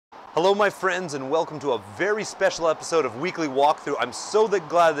Hello my friends, and welcome to a very special episode of Weekly Walkthrough. I'm so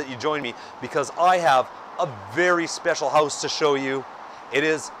glad that you joined me because I have a very special house to show you. It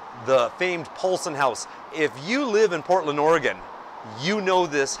is the famed Poulsen house. If you live in Portland, Oregon, you know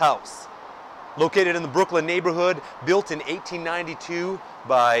this house. Located in the Brooklyn neighborhood, built in 1892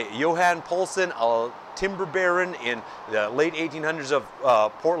 by Johann Poulsen, a timber baron in the late 1800s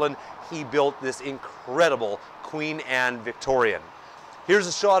of Portland. He built this incredible Queen Anne Victorian. Here's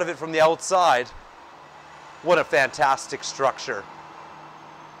a shot of it from the outside. What a fantastic structure.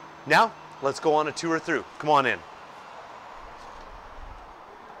 Now, let's go on a tour through. Come on in.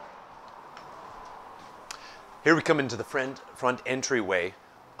 Here we come into the front entryway.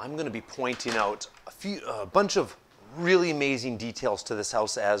 I'm going to be pointing out a bunch of really amazing details to this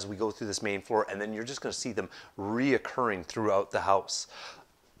house as we go through this main floor, and then you're just going to see them reoccurring throughout the house.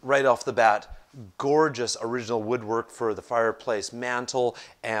 Right off the bat, gorgeous original woodwork for the fireplace mantle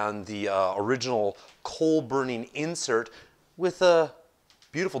and the original coal burning insert with a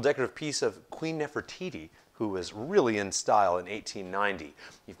beautiful decorative piece of Queen Nefertiti, who was really in style in 1890.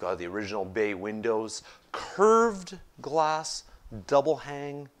 You've got the original bay windows, curved glass, double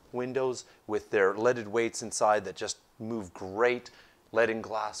hang windows with their leaded weights inside that just move great, leaded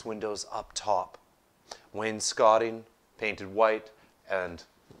glass windows up top. Wainscoting, painted white, and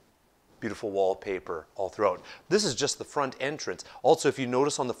beautiful wallpaper all throughout. This is just the front entrance. Also, if you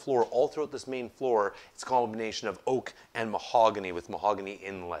notice on the floor, all throughout this main floor, it's a combination of oak and mahogany with mahogany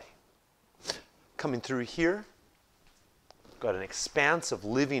inlay. Coming through here, got an expansive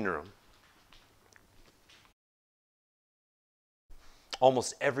living room.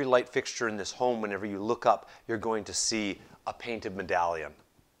 Almost every light fixture in this home, whenever you look up, you're going to see a painted medallion.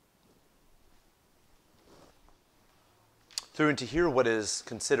 Through into here, what is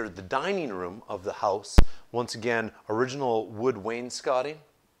considered the dining room of the house. Once again, original wood wainscoting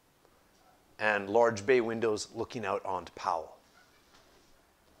and large bay windows looking out onto Powell.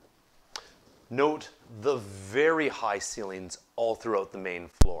 Note the very high ceilings all throughout the main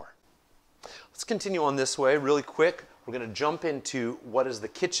floor. Let's continue on this way really quick. We're going to jump into what is the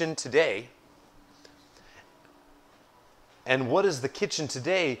kitchen today. And what is the kitchen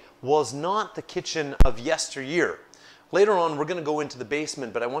today was not the kitchen of yesteryear. Later on, we're going to go into the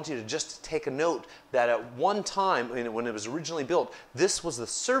basement, but I want you to just take a note that at one time, when it was originally built, this was the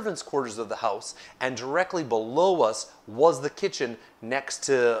servants' quarters of the house, and directly below us was the kitchen next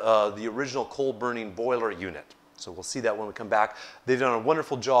to the original coal-burning boiler unit. So we'll see that when we come back. They've done a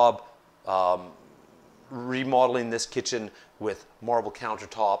wonderful job remodeling this kitchen with marble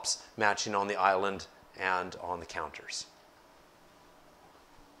countertops matching on the island and on the counters.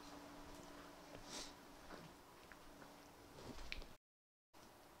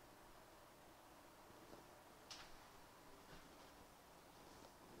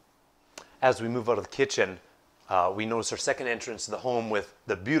 As we move out of the kitchen, we notice our second entrance to the home with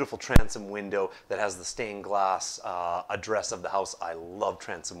the beautiful transom window that has the stained glass address of the house. I love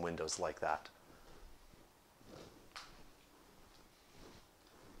transom windows like that.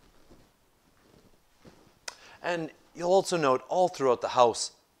 And you'll also note all throughout the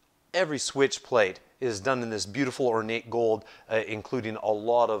house, every switch plate is done in this beautiful ornate gold, including a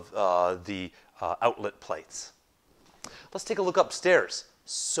lot of the outlet plates. Let's take a look upstairs.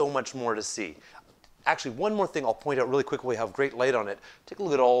 So much more to see. Actually, one more thing I'll point out really quickly. We have great light on it. Take a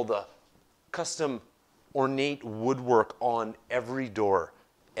look at all the custom ornate woodwork on every door.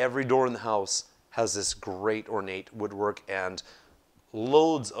 Every door in the house has this great ornate woodwork and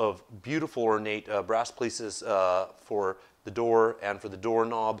loads of beautiful ornate brass pieces for the door and for the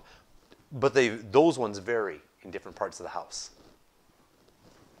doorknob. But those ones vary in different parts of the house.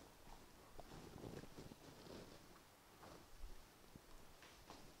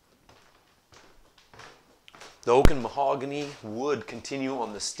 The oak and mahogany wood continue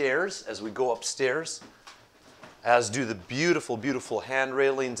on the stairs as we go upstairs, as do the beautiful, beautiful hand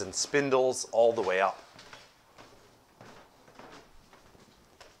railings and spindles all the way up.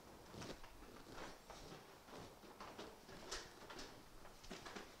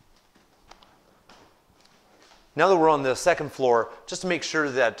 Now that we're on the second floor, just to make sure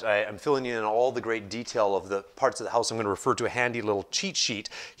that I'm filling in all the great detail of the parts of the house, I'm going to refer to a handy little cheat sheet.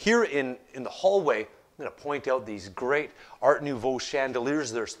 Here in the hallway, I'm going to point out these great Art Nouveau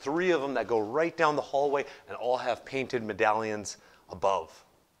chandeliers. There's 3 of them that go right down the hallway and all have painted medallions above.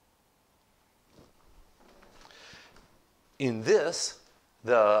 In this,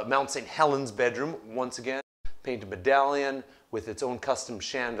 the Mount St. Helens bedroom, once again, painted medallion with its own custom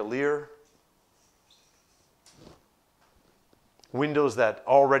chandelier. Windows that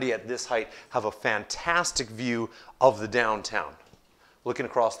already at this height have a fantastic view of the downtown. looking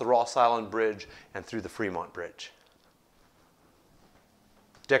across the Ross Island Bridge and through the Fremont Bridge.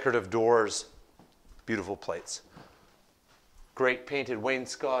 Decorative doors, beautiful plates. Great painted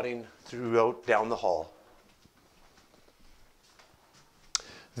wainscoting throughout down the hall.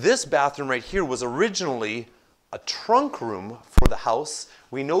 This bathroom right here was originally a trunk room for the house.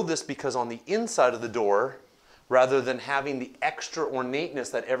 We know this because on the inside of the door, rather than having the extra ornateness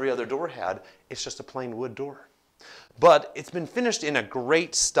that every other door had, it's just a plain wood door. But it's been finished in a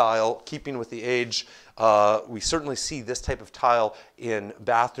great style, keeping with the age. We certainly see this type of tile in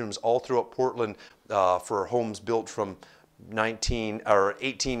bathrooms all throughout Portland for homes built from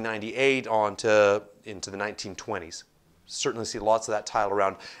 1898 on to into the 1920s. Certainly see lots of that tile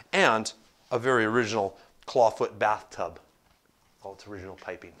around, and a very original clawfoot bathtub, all its original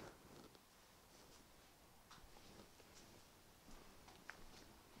piping.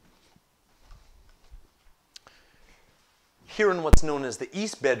 Here in what's known as the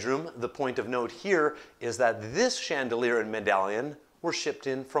east bedroom, the point of note here is that this chandelier and medallion were shipped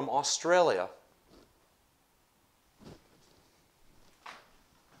in from Australia.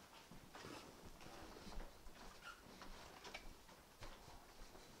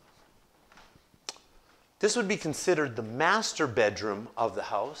 This would be considered the master bedroom of the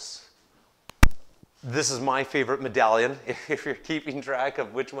house. This is my favorite medallion. If you're keeping track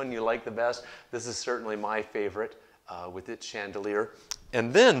of which one you like the best, this is certainly my favorite with its chandelier.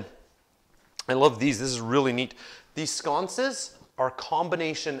 And then, I love these. This is really neat. These sconces are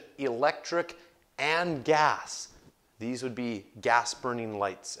combination electric and gas. These would be gas burning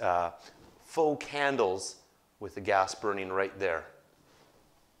lights, faux candles with the gas burning right there.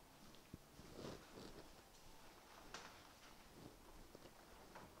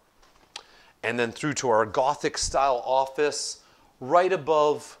 And then through to our Gothic style office, right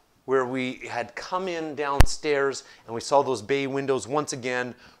above where we had come in downstairs and we saw those bay windows once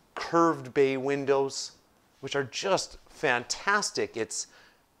again, curved bay windows, which are just fantastic.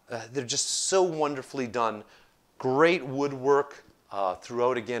 They're just so wonderfully done. Great woodwork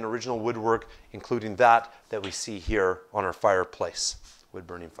throughout, again, original woodwork, including that we see here on our fireplace, wood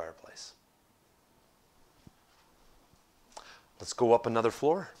burning fireplace. Let's go up another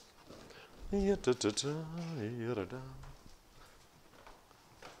floor. The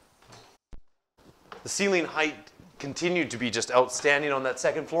ceiling height continued to be just outstanding on that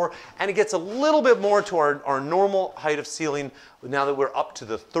second floor, and it gets a little bit more to our normal height of ceiling now that we're up to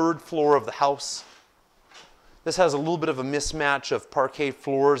the third floor of the house. This has a little bit of a mismatch of parquet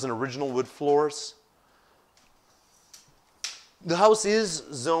floors and original wood floors. The house is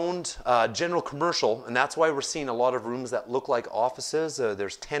zoned general commercial, and that's why we're seeing a lot of rooms that look like offices.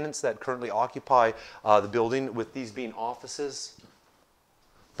 There's tenants that currently occupy the building, with these being offices.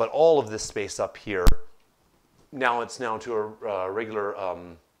 But all of this space up here, now it's now to a regular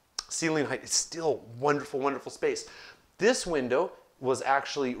ceiling height. It's still wonderful, wonderful space. This window was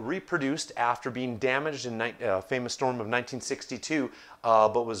actually reproduced after being damaged in a famous storm of 1962,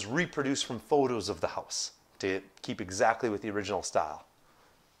 but was reproduced from photos of the house to keep exactly with the original style.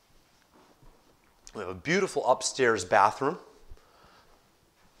 We have a beautiful upstairs bathroom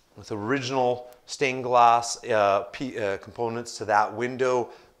with original stained glass components to that window.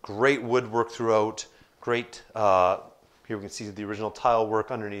 Great woodwork throughout. Great, here we can see the original tile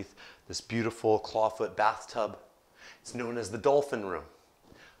work underneath this beautiful clawfoot bathtub. It's known as the dolphin room,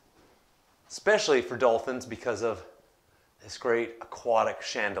 especially for dolphins because of this great aquatic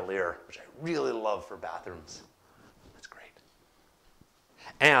chandelier, which I really love for bathrooms. That's great.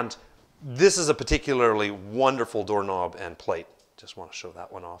 And this is a particularly wonderful doorknob and plate. Just want to show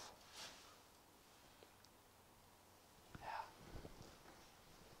that one off. Yeah.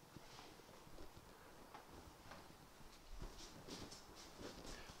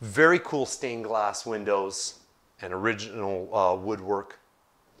 Very cool stained glass windows and original woodwork.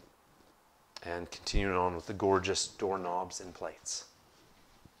 And continuing on with the gorgeous doorknobs and plates.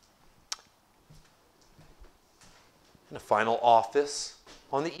 And a final office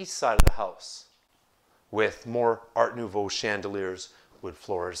on the east side of the house with more Art Nouveau chandeliers, wood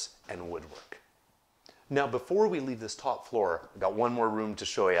floors, and woodwork. Now, before we leave this top floor, I've got one more room to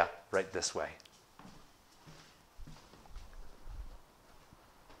show you right this way.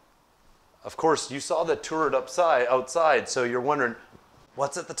 Of course, you saw the turret outside, so you're wondering,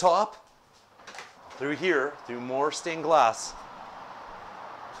 what's at the top? Through here, through more stained glass,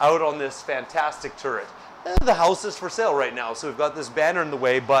 out on this fantastic turret. The house is for sale right now, so we've got this banner in the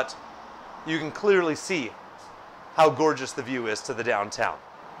way, but you can clearly see how gorgeous the view is to the downtown.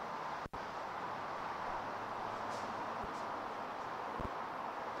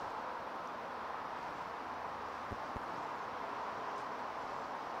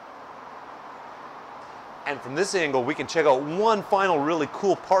 And from this angle, we can check out one final really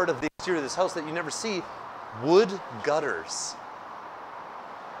cool part of the exterior of this house that you never see: wood gutters.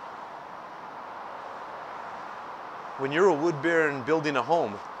 When you're a wood baron building a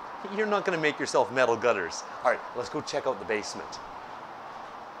home, you're not going to make yourself metal gutters. All right, let's go check out the basement.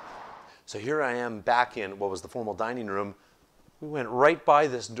 So here I am back in what was the formal dining room. We went right by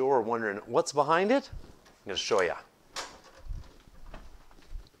this door wondering what's behind it. I'm going to show you.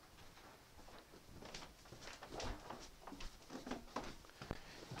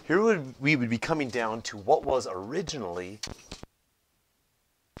 Here we would be coming down to what was originally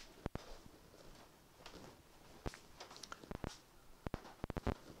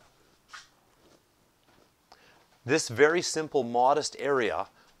this very simple, modest area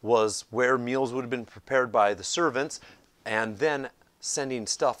was where meals would have been prepared by the servants, and then sending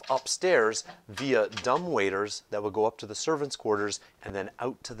stuff upstairs via dumb waiters that would go up to the servants' quarters and then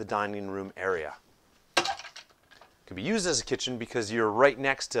out to the dining room area. Could be used as a kitchen because you're right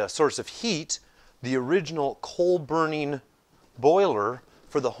next to a source of heat, the original coal-burning boiler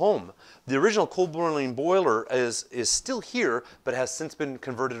for the home. The original coal-burning boiler is still here, but has since been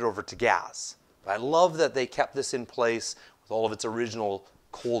converted over to gas. I love that they kept this in place with all of its original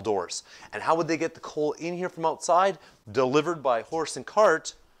coal doors. And how would they get the coal in here from outside? Delivered by horse and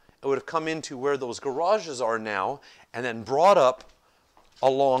cart. It would have come into where those garages are now and then brought up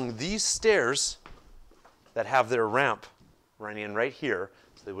along these stairs that have their ramp running in right here.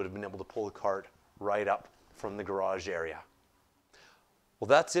 So they would have been able to pull the cart right up from the garage area. Well,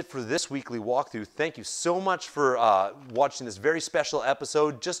 that's it for this weekly walkthrough. Thank you so much for watching this very special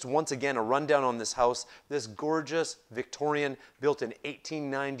episode. Just once again, a rundown on this house. This gorgeous Victorian, built in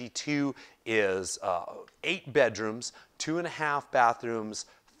 1892, is 8 bedrooms, 2.5 bathrooms,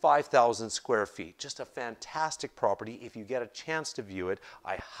 5,000 square feet. Just a fantastic property. If you get a chance to view it,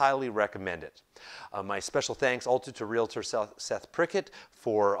 I highly recommend it. My special thanks also to Realtor Seth Prickett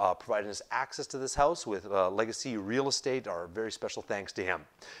for providing us access to this house with Legacy Real Estate. Our very special thanks to him.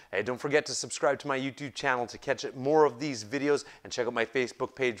 Hey, don't forget to subscribe to my YouTube channel to catch more of these videos, and check out my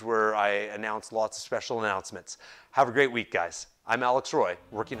Facebook page where I announce lots of special announcements. Have a great week, guys. I'm Alex Roy,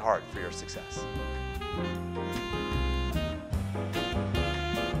 working hard for your success.